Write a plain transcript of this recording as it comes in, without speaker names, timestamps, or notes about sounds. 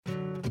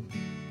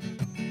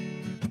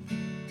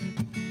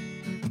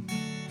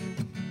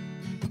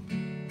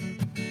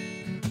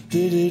Hey.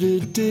 Hey.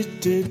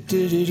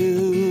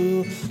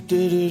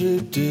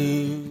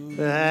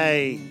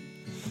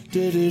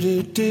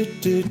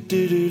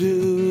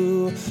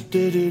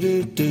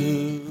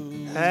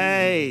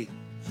 Hey.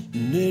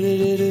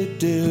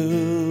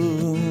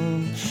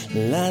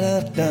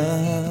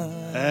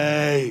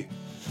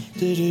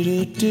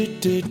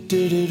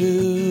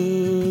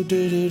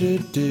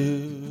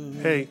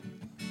 Hey.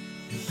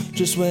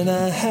 Just when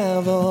I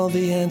have all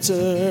the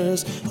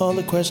answers, all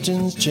the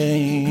questions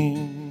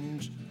change.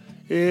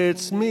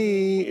 It's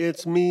me.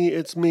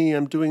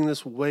 I'm doing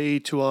this way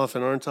too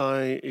often, aren't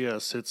I?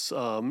 Yes, it's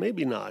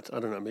maybe not. I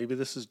don't know. Maybe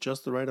this is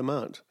just the right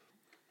amount.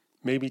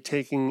 Maybe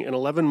taking an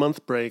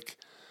 11-month break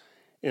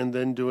and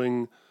then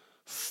doing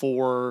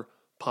 4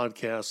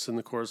 podcasts in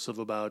the course of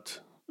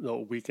about a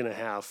week and a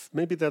half.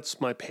 Maybe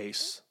that's my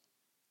pace.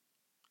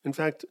 In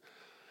fact,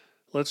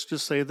 let's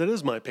just say that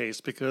is my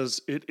pace because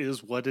it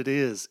is what it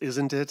is,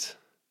 isn't it?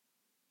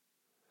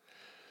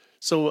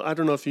 So I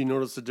don't know if you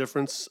noticed the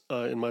difference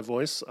in my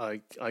voice.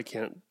 I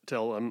can't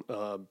tell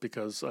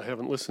because I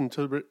haven't listened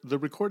to the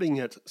recording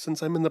yet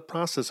since I'm in the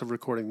process of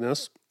recording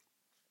this.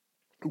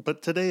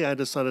 But today I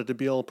decided to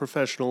be all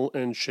professional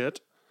and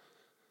shit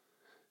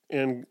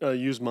and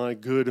use my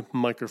good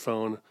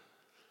microphone.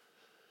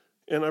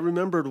 And I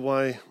remembered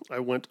why I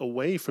went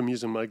away from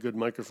using my good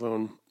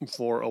microphone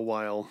for a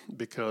while,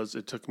 because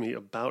it took me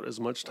about as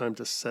much time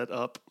to set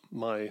up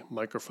my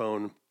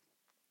microphone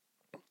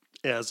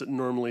as it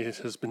normally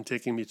has been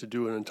taking me to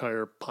do an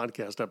entire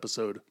podcast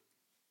episode.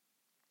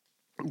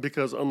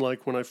 Because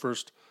unlike when I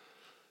first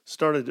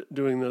started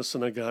doing this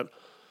and I got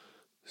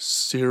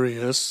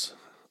serious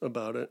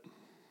about it,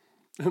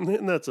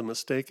 and that's a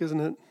mistake, isn't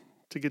it?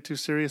 To get too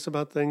serious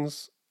about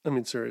things. I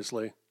mean,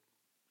 seriously.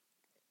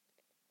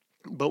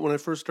 But when I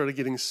first started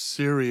getting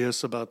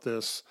serious about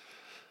this,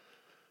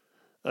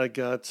 I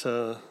got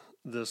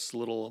this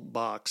little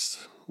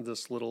box,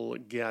 this little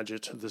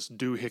gadget, this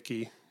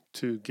doohickey,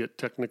 to get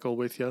technical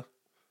with you.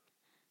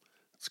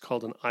 It's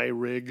called an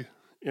iRig,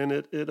 and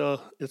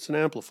it's an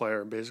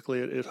amplifier. Basically,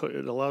 it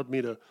allowed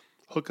me to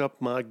hook up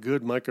my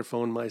good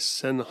microphone, my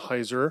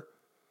Sennheiser,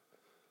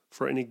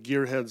 for any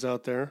gearheads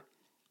out there.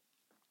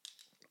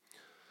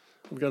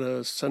 I've got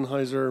a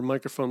Sennheiser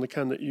microphone, the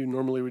kind that you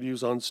normally would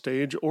use on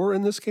stage, or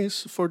in this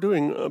case, for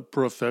doing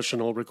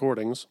professional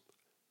recordings.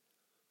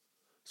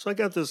 So I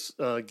got this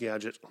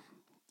gadget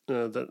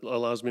that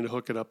allows me to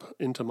hook it up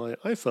into my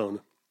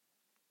iPhone.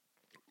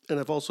 And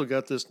I've also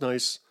got this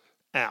nice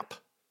app,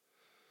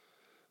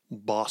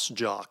 Boss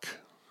Jock.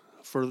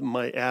 For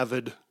my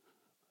avid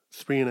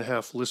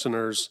 3.5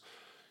 listeners,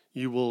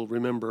 you will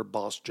remember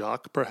Boss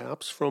Jock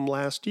perhaps from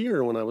last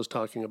year when I was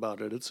talking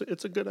about it.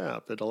 It's a good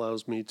app. It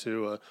allows me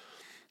to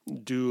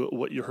do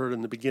what you heard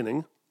in the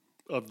beginning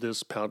of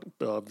this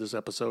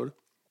episode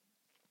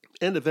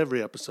and of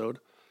every episode.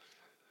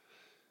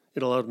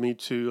 It allows me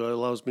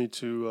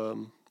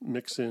to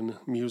mix in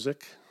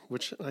music,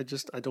 which I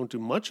don't do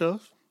much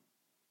of.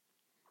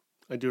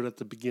 I do it at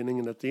the beginning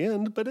and at the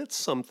end, but it's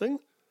something.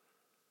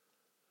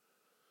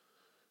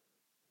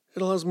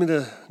 It allows me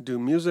to do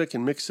music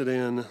and mix it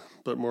in,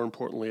 but more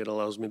importantly, it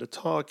allows me to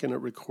talk, and it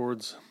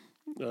records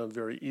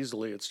very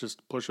easily. It's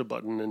just push a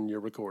button and you're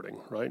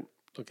recording, right?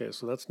 Okay,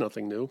 so that's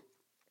nothing new.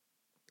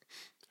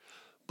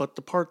 But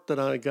the part that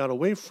I got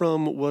away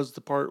from was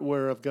the part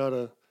where I've got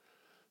to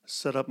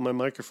set up my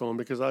microphone,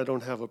 because I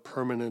don't have a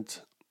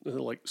permanent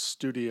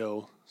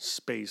studio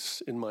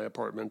space in my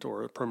apartment,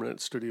 or a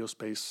permanent studio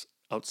space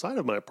outside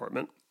of my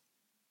apartment.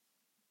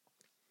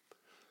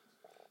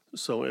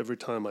 So every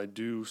time I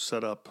do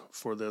set up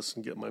for this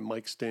and get my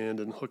mic stand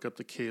and hook up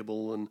the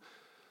cable and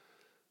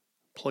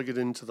plug it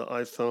into the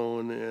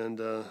iPhone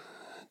and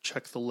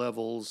check the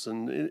levels,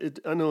 and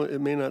I know it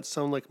may not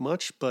sound like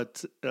much,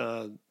 but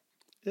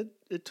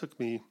it took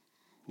me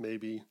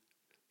maybe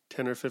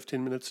 10 or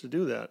 15 minutes to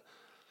do that.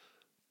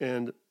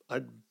 And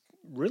I'd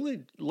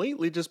really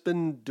lately just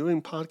been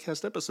doing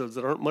podcast episodes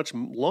that aren't much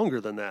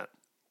longer than that.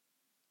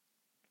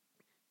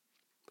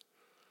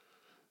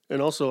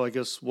 And also, I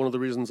guess one of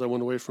the reasons I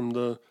went away from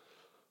the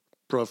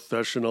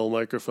professional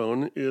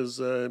microphone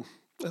is I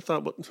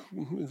thought,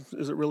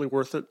 is it really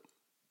worth it?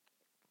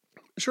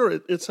 Sure,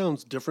 it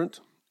sounds different.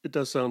 It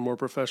does sound more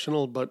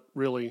professional, but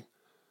really,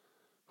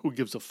 who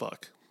gives a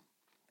fuck?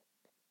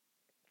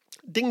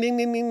 Ding, ding,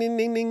 ding, ding, ding,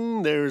 ding,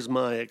 ding. There's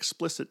my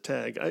explicit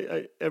tag.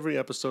 Every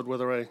episode,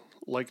 whether I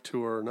like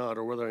to or not,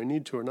 or whether I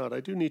need to or not, I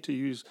do need to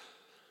use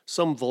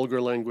some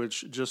vulgar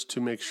language just to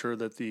make sure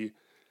that the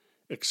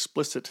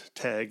explicit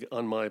tag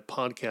on my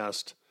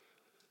podcast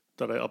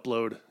that I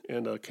upload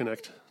and that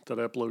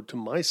I upload to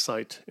my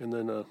site, and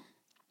then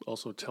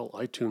also tell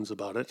iTunes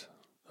about it.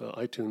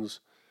 iTunes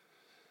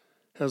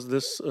has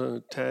this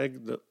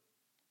tag that,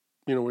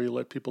 where you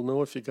let people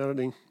know if you got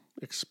any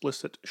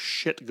explicit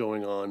shit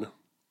going on.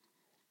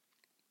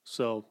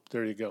 So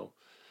there you go.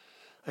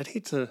 I'd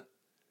hate to,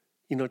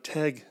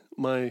 tag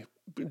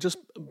just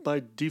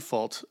by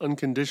default,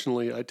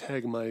 unconditionally, I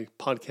tag my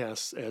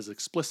podcasts as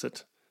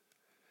explicit.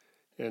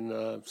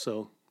 And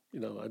so,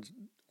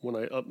 when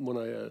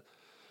I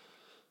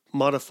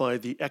modify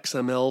the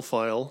XML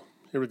file.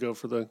 Here we go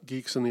for the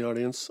geeks in the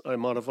audience. I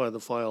modify the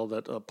file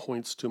that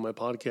points to my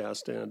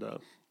podcast, and I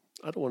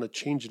don't want to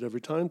change it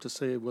every time to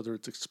say whether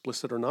it's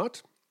explicit or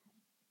not.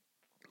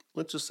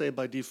 Let's just say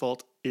by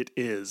default it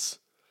is.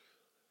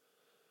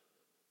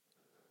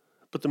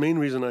 But the main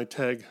reason I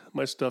tag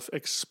my stuff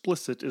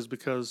explicit is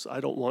because I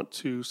don't want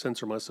to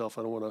censor myself.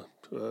 I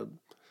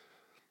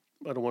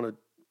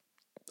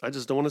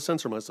just don't want to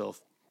censor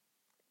myself.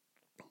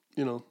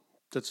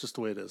 That's just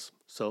the way it is.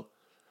 So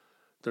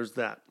there's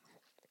that.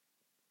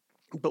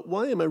 But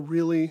why am I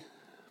really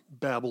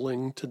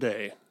babbling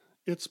today?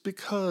 It's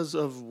because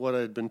of what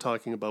I'd been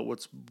talking about,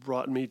 what's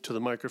brought me to the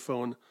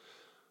microphone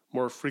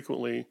more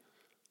frequently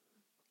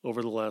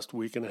over the last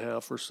week and a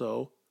half or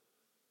so.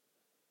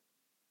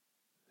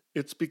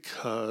 It's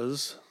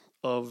because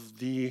of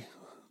the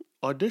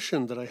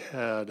audition that I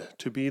had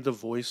to be the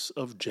voice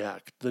of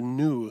Jack, the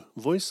new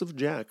voice of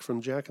Jack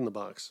from Jack in the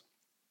Box.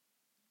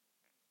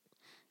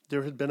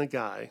 There had been a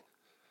guy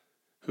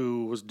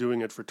who was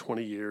doing it for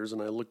 20 years, and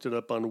I looked it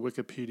up on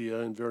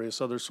Wikipedia and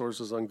various other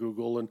sources on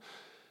Google and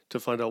to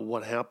find out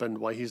what happened,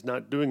 why he's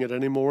not doing it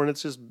anymore. And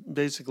it's just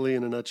basically,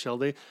 in a nutshell,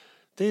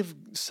 they've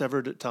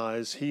severed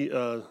ties.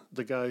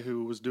 The guy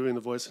who was doing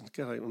the voice, and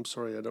God, I'm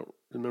sorry, I don't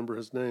remember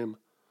his name.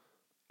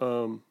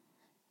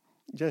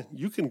 Yeah,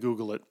 you can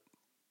Google it.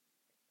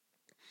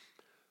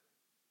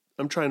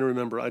 I'm trying to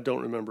remember. I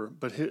don't remember.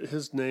 But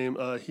his name,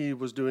 he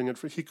was doing it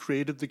he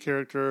created the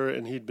character,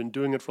 and he'd been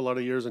doing it for a lot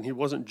of years, and he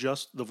wasn't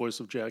just the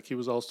voice of Jack. He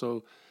was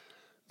also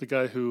the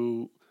guy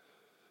who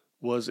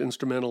was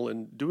instrumental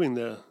in doing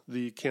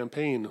the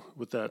campaign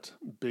with that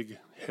big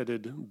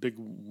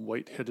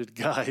white-headed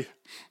guy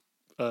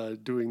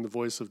doing the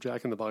voice of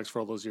Jack in the Box for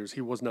all those years.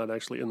 He was not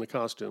actually in the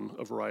costume.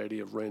 A variety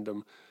of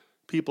random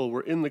people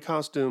were in the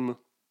costume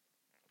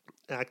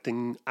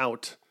acting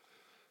out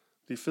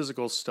the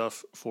physical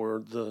stuff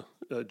for the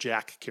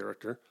Jack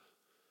character.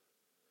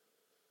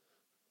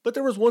 But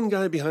there was one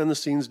guy behind the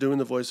scenes doing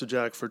the voice of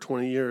Jack for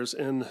 20 years,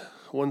 and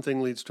one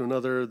thing leads to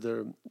another.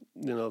 There,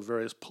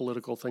 various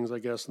political things, I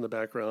guess, in the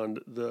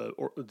background.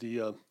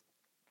 The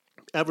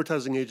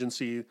advertising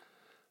agency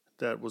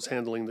that was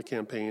handling the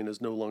campaign is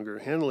no longer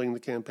handling the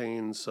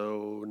campaign,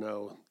 so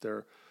now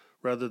they're,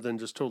 rather than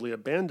just totally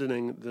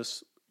abandoning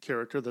this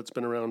character that's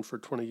been around for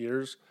 20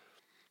 years,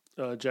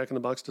 Jack in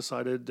the Box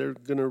decided they're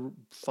going to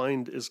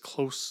find as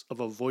close of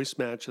a voice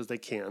match as they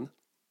can.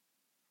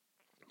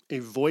 A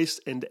voice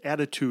and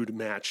attitude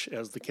match,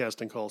 as the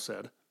casting call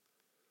said.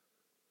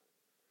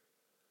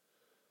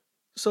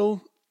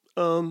 So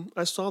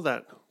I saw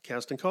that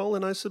casting call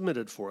and I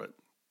submitted for it.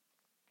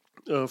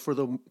 For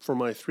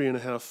my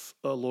 3.5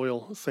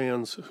 loyal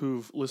fans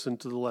who've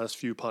listened to the last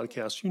few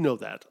podcasts, you know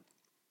that.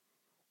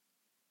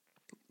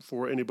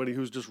 For anybody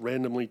who's just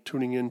randomly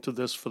tuning into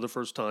this for the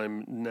first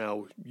time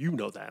now, you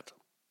know that.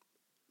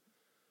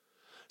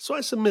 So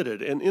I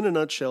submitted, and in a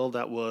nutshell,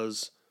 that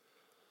was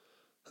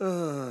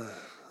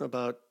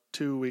about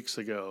 2 weeks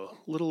ago,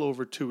 a little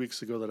over 2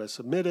 weeks ago that I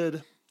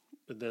submitted.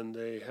 And then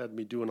they had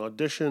me do an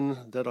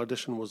audition. That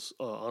audition was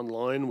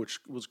online, which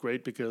was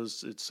great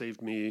because it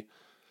saved me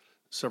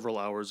several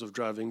hours of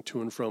driving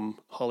to and from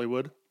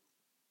Hollywood.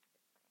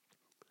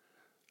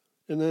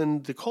 And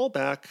then the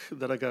callback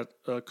that I got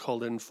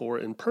called in for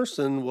in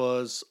person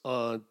was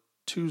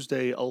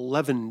Tuesday,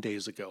 11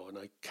 days ago. And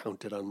I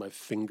counted on my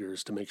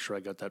fingers to make sure I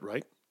got that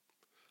right.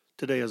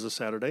 Today is a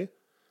Saturday.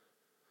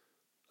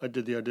 I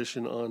did the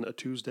audition on a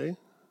Tuesday,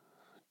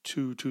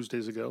 2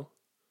 Tuesdays ago.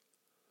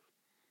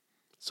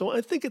 So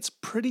I think it's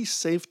pretty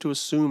safe to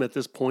assume at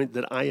this point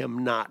that I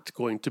am not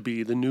going to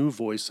be the new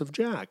voice of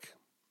Jack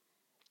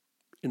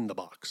in the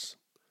Box.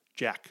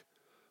 Jack,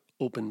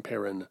 open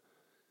paren,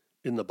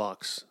 in the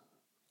box,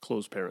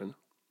 close paren.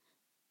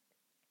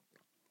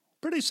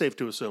 Pretty safe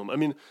to assume. I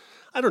mean,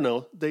 I don't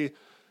know.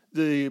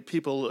 The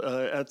people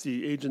at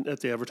the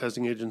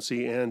advertising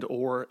agency and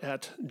or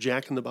at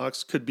Jack in the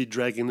Box could be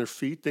dragging their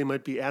feet. They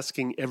might be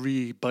asking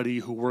everybody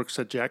who works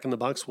at Jack in the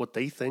Box what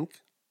they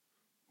think.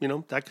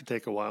 That could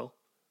take a while.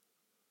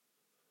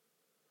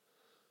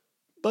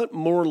 But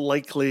more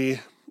likely,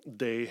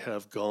 they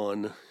have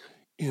gone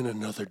in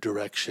another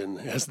direction,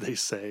 as they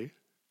say,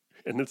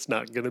 and it's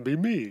not going to be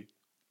me,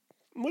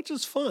 which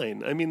is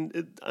fine. I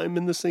mean, I'm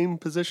in the same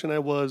position I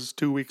was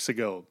 2 weeks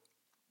ago,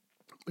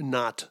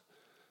 not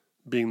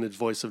being the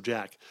voice of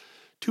Jack.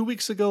 2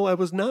 weeks ago, I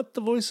was not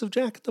the voice of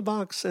Jack in the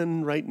Box,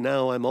 and right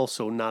now, I'm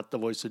also not the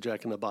voice of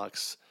Jack in the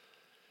Box.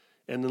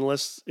 And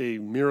unless a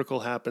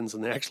miracle happens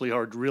and they actually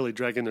are really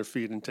dragging their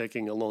feet and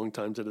taking a long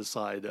time to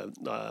decide,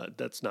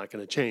 that's not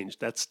going to change.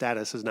 That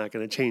status is not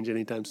going to change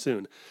anytime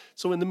soon.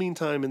 So in the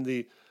meantime,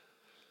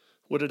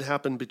 what had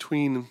happened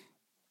between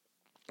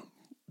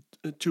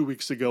 2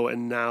 weeks ago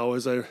and now,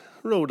 as I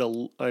rode a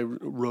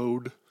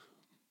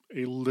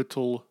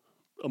little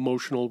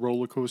emotional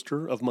roller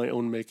coaster of my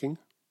own making,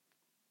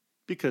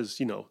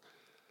 because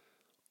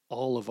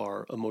all of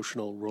our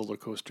emotional roller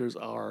coasters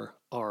are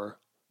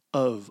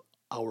of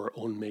our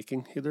own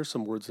making. Hey, there's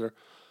some words there.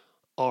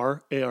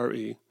 R,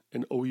 A-R-E,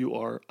 and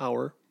O-U-R,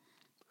 our.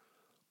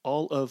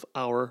 All of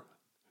our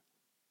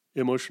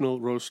emotional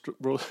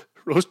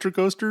roaster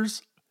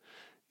coasters.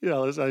 Yeah,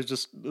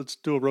 let's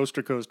do a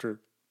roaster coaster.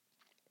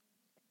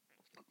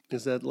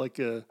 Is that like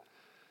a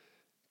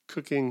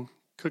cooking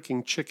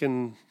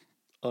chicken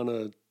on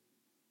a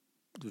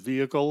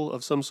vehicle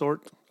of some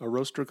sort? A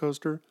roaster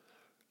coaster?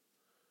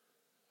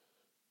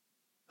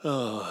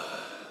 Oh,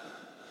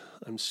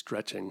 I'm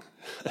stretching.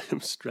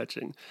 I'm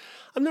stretching.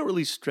 I'm not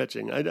really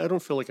stretching. I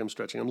don't feel like I'm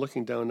stretching. I'm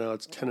looking down now.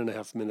 It's 10 and a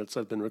half minutes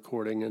I've been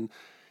recording. And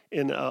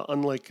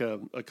unlike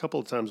a couple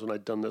of times when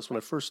I'd done this, when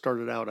I first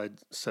started out, I'd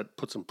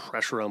put some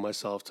pressure on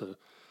myself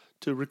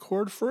to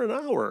record for an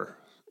hour.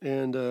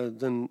 And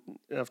then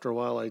after a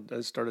while, I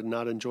started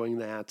not enjoying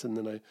that. And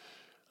then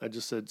I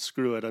just said,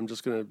 screw it. I'm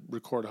just going to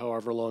record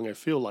however long I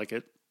feel like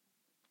it.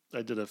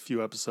 I did a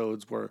few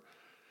episodes where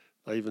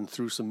I even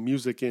threw some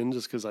music in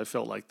just because I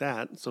felt like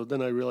that. So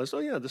then I realized, oh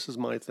yeah, this is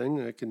my thing.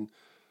 I can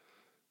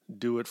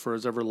do it for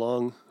as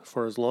long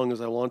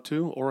as I want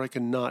to, or I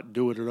can not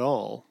do it at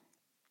all,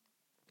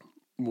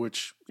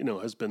 which,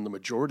 has been the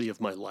majority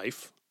of my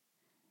life,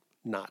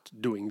 not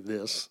doing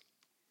this.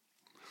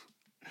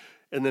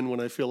 And then when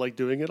I feel like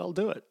doing it, I'll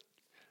do it.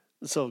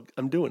 So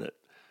I'm doing it.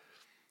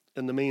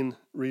 And the main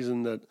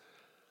reason that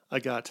I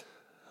got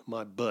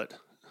my butt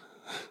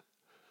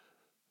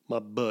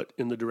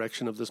in the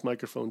direction of this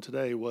microphone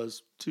today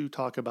was to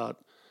talk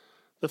about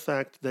the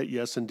fact that,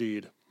 yes,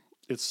 indeed,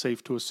 it's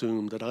safe to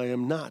assume that I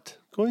am not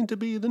going to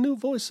be the new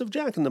voice of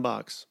Jack in the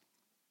Box.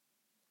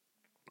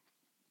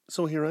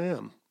 So here I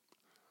am.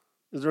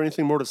 Is there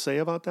anything more to say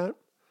about that?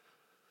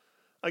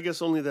 I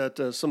guess only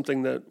that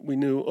something that we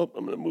knew. Oh,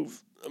 I'm going to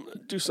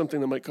do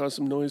something that might cause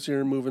some noise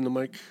here. Moving the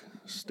mic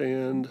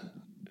stand.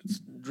 It's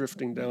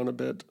drifting down a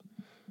bit.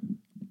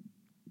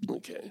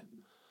 Okay.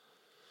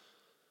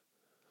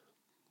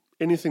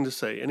 Anything to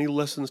say? Any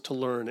lessons to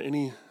learn?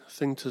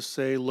 Anything to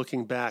say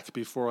looking back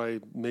before I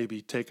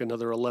maybe take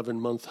another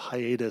 11-month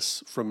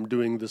hiatus from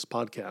doing this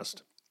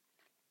podcast?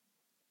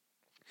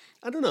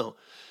 I don't know.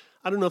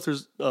 I don't know if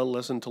there's a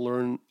lesson to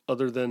learn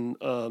other than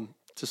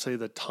to say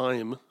that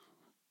time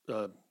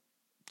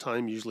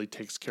usually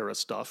takes care of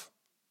stuff.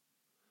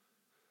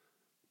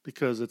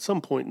 Because at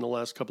some point in the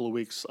last couple of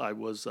weeks, I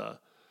was,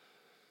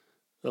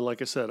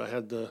 like I said, I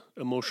had the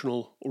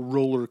emotional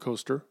roller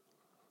coaster,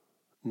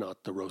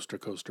 not the roaster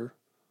coaster.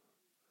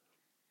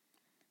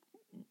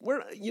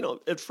 Where,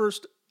 at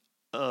first,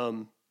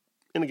 and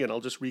again,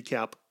 I'll just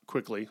recap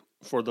quickly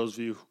for those of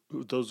you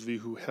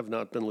who have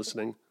not been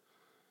listening.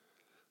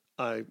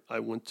 I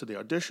went to the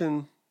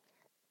audition,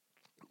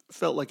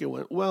 felt like it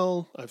went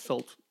well. I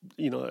felt,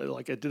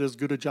 like I did as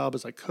good a job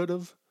as I could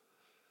have.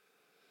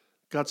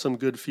 Got some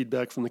good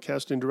feedback from the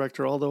casting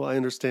director, although I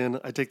understand,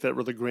 I take that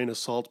with a grain of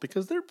salt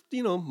because they're,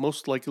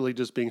 most likely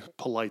just being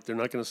polite. They're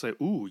not going to say,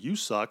 "Ooh, you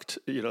sucked,"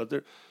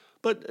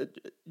 but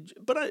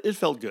it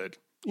felt good.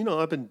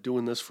 I've been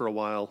doing this for a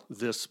while,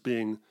 this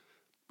being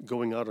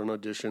going out on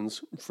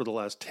auditions for the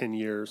last 10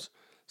 years.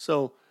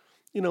 So,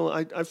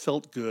 I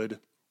felt good.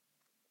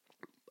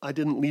 I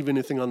didn't leave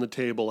anything on the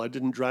table. I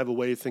didn't drive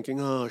away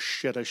thinking, "Oh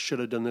shit, I should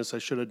have done this, I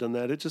should have done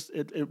that."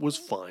 It was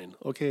fine.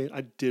 Okay,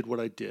 I did what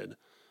I did.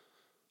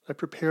 I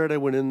prepared, I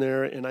went in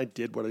there, and I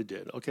did what I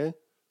did, okay?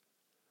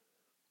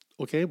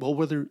 Okay, well,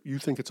 whether you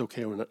think it's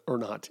okay or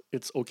not,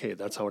 it's okay.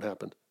 That's how it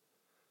happened.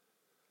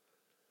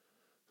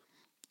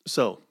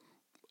 So,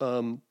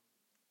 in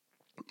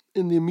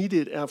the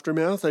immediate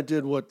aftermath, I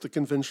did what the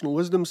conventional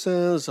wisdom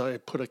says. I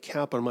put a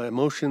cap on my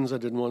emotions. I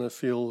didn't want to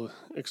feel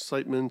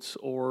excitement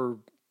or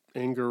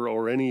anger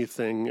or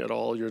anything at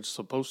all. You are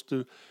supposed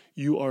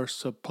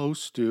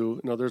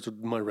to. Now, there's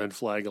my red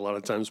flag a lot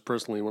of times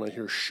personally when I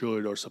hear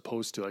should or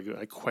supposed to.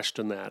 I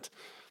question that.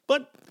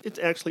 But it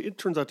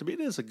turns out it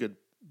is a good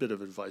bit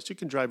of advice. You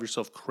can drive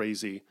yourself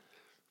crazy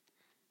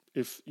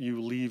if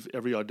you leave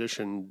every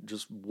audition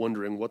just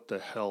wondering what the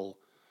hell,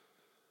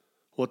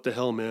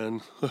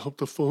 man. I hope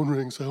the phone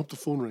rings.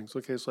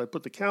 Okay, so I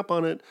put the cap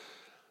on it.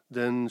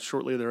 Then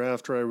shortly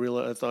thereafter,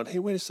 I thought, hey,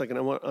 wait a second.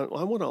 I want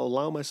to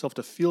allow myself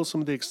to feel some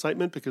of the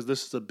excitement because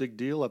this is a big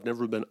deal. I've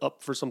never been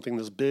up for something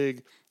this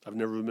big. I've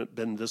never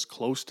been this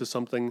close to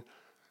something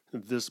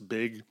this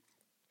big,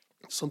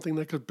 something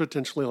that could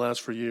potentially last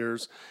for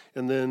years.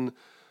 And then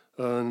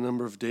a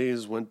number of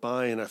days went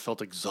by and I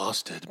felt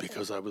exhausted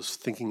because I was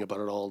thinking about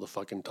it all the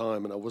fucking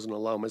time and I wasn't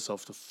allowing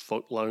myself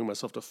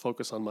to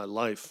focus on my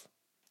life,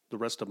 the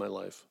rest of my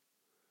life.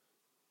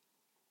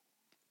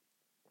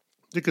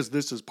 Because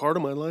this is part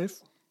of my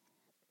life.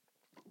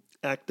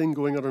 Acting,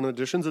 going out on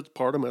auditions, it's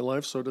part of my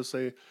life. So to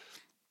say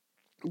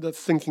that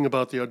thinking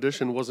about the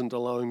audition wasn't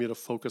allowing me to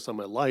focus on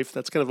my life,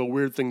 that's kind of a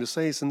weird thing to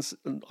say since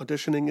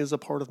auditioning is a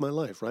part of my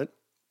life, right?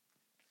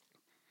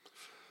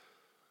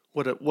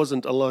 What it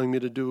wasn't allowing me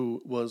to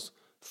do was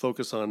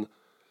focus on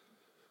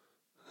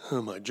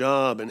my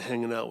job and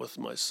hanging out with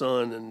my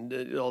son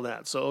and all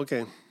that. So,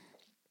 okay.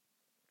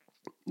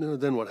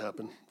 Then what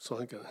happened? So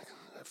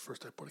at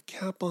first I put a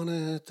cap on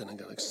it, then I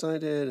got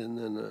excited, and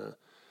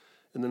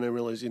then I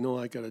realized,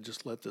 I got to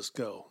just let this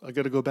go. I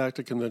got to go back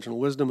to conventional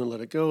wisdom and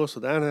let it go. So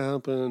that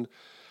happened.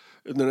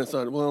 And then I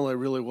thought, well, I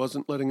really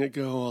wasn't letting it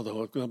go,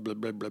 although blah, blah,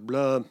 blah, blah,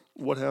 blah.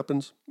 What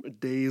happens?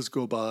 Days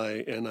go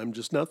by, and I'm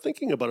just not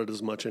thinking about it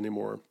as much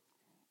anymore.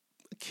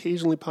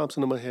 Occasionally pops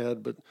into my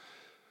head, but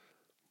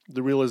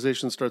the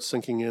realization starts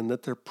sinking in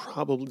that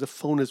the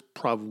phone is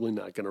probably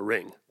not going to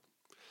ring.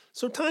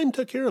 So time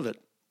took care of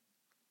it.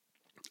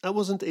 I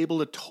wasn't able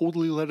to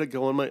totally let it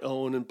go on my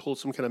own and pull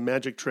some kind of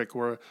magic trick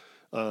where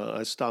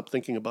I stopped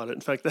thinking about it.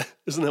 In fact,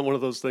 isn't that one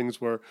of those things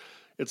where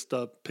it's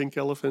the pink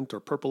elephant or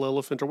purple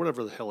elephant or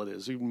whatever the hell it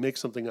is? You make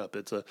something up.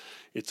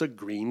 It's a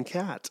green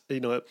cat.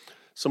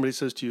 Somebody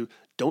says to you,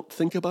 "Don't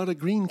think about a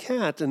green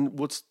cat," and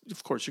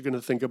of course you're going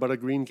to think about a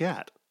green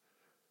cat.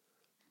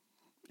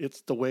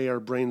 It's the way our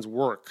brains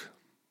work.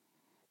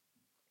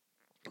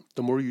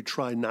 The more you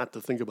try not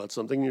to think about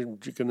something,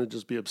 you're going to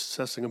just be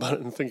obsessing about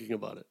it and thinking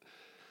about it.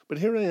 But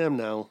here I am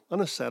now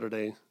on a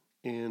Saturday,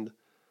 and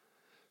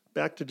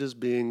back to just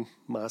being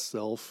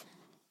myself,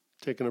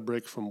 taking a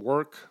break from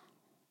work,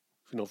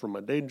 from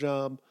my day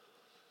job,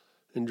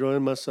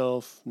 enjoying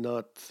myself,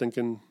 not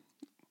thinking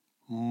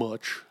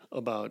much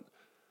about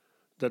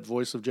that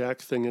voice of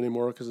Jack thing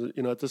anymore, because,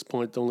 at this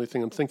point, the only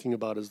thing I'm thinking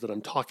about is that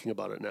I'm talking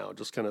about it now,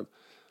 just kind of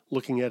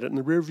looking at it in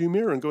the rearview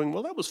mirror and going,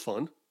 well, that was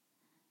fun.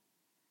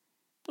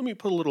 Let me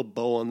put a little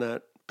bow on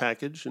that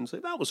package and say,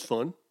 that was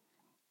fun.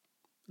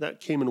 That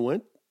came and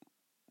went.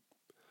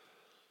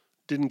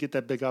 Didn't get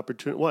that big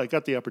opportunity. Well, I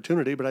got the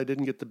opportunity, but I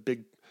didn't get the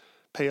big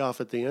payoff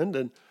at the end.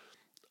 And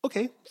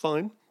okay,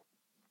 fine.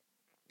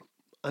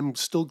 I'm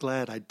still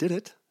glad I did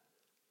it.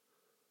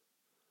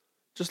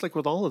 Just like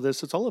with all of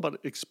this, it's all about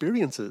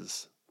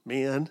experiences,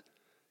 man.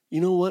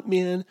 You know what,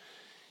 man?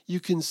 You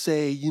can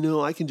say,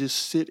 I can just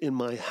sit in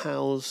my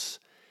house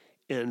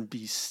and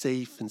be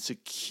safe and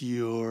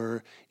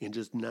secure and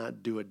just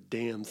not do a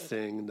damn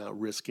thing, not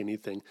risk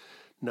anything,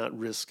 not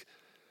risk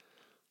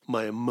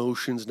my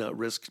emotions, not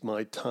risk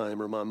my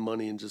time or my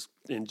money, and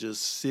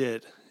just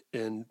sit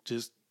and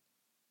just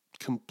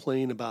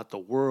complain about the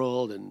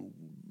world and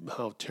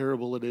how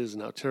terrible it is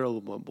and how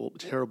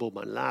terrible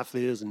my life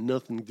is and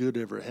nothing good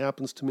ever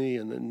happens to me,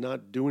 and then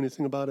not do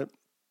anything about it.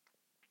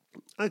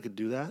 I could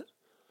do that.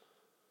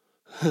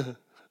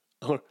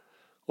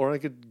 or I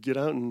could get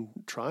out and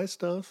try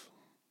stuff.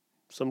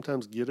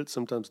 Sometimes get it,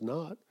 sometimes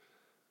not.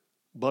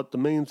 But the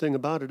main thing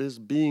about it is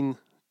being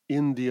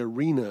in the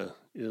arena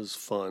is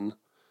fun.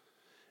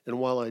 And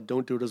while I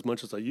don't do it as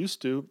much as I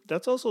used to,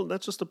 that's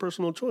just a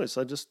personal choice.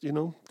 I just,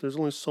 there's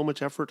only so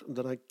much effort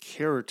that I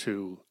care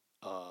to,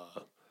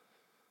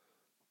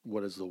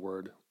 what is the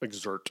word?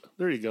 Exert.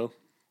 There you go.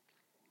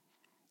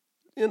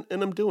 And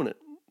I'm doing it.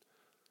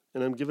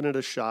 And I'm giving it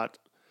a shot.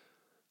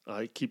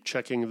 I keep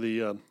checking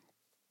the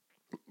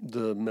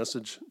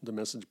message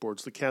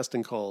boards, the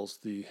casting calls,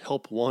 the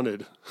help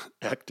wanted,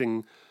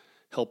 acting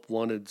help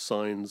wanted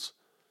signs,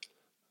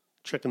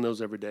 checking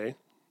those every day.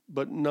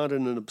 But not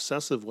in an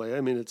obsessive way.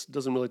 I mean, it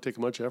doesn't really take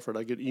much effort.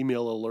 I get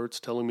email alerts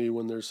telling me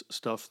when there's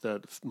stuff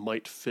that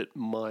might fit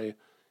my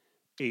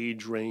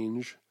age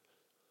range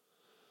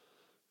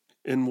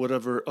and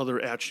whatever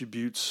other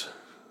attributes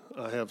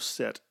I have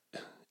set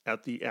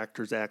at the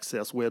Actors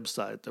Access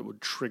website that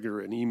would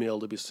trigger an email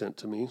to be sent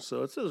to me.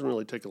 So it doesn't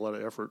really take a lot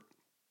of effort.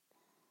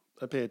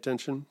 I pay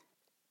attention.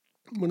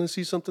 When I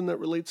see something that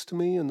relates to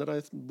me and that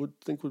I would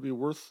think would be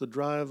worth the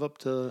drive up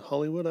to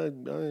Hollywood,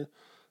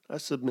 I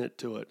submit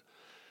to it.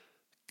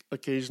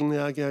 Occasionally,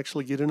 I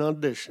actually get an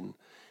audition,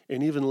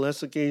 and even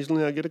less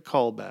occasionally, I get a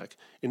callback,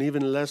 and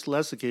even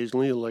less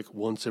occasionally, like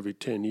once every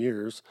 10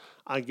 years,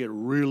 I get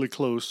really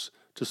close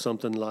to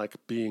something like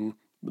being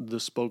the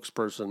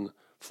spokesperson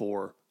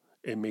for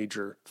a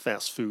major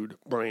fast food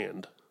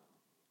brand.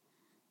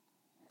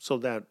 So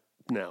that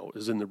now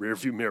is in the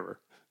rearview mirror,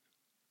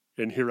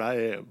 and here I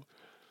am,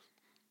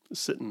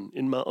 sitting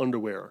in my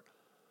underwear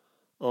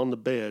on the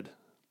bed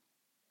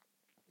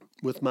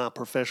with my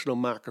professional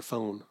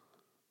microphone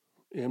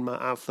and my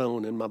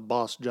iPhone and my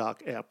Boss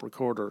Jock app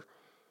recorder,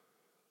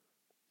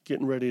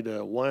 getting ready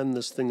to wind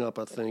this thing up,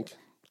 I think,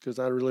 because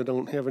I really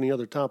don't have any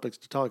other topics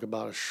to talk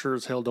about. I sure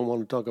as hell don't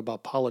want to talk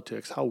about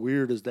politics. How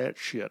weird is that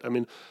shit? I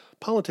mean,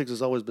 politics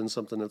has always been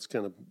something that's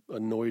kind of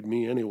annoyed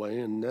me anyway,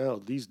 and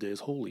now these days,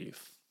 holy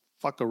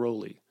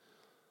fuckaroli.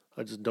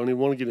 I just don't even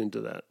want to get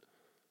into that.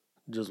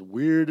 Just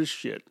weird as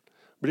shit.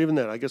 But even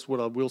that, I guess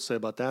what I will say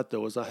about that,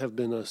 though, is I have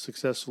been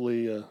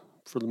successfully,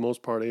 for the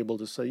most part, able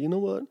to say, you know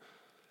what?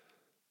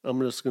 I'm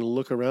just going to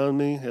look around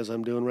me as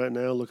I'm doing right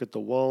now, look at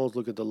the walls,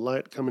 look at the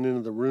light coming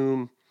into the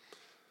room,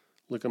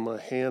 look at my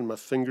hand, my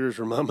fingers,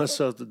 remind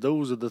myself that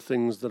those are the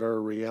things that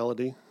are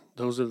reality.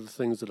 Those are the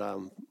things that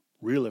I'm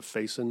really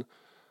facing.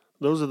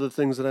 Those are the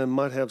things that I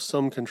might have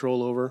some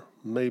control over,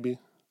 maybe.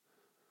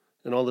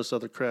 And all this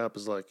other crap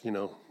is like,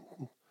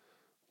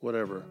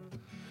 whatever.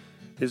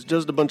 It's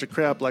just a bunch of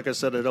crap. Like I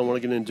said, I don't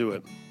want to get into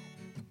it.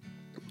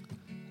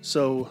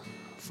 So,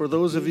 for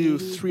those of you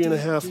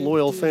 3.5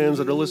 loyal fans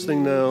that are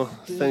listening now,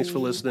 thanks for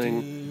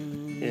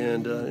listening.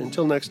 And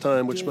until next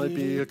time, which might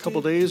be a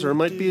couple days or it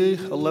might be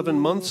 11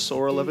 months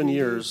or 11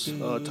 years,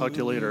 talk to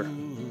you later.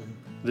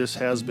 This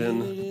has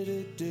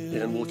been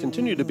and will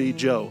continue to be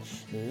Joe.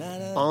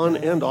 On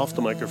and off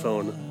the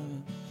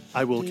microphone,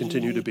 I will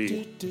continue to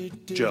be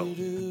Joe.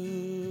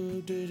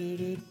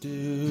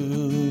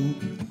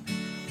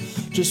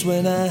 Just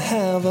when I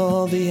have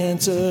all the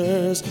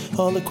answers,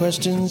 all the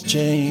questions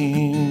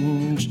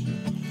change.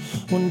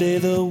 One day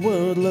the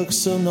world looks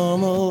so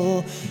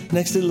normal,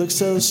 next it looks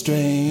so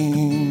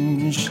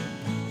strange.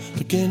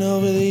 Looking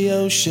over the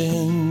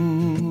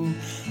ocean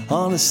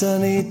on a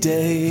sunny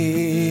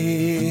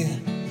day.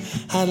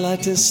 I'd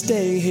like to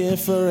stay here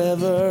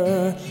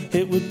forever,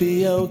 it would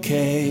be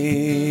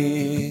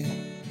okay.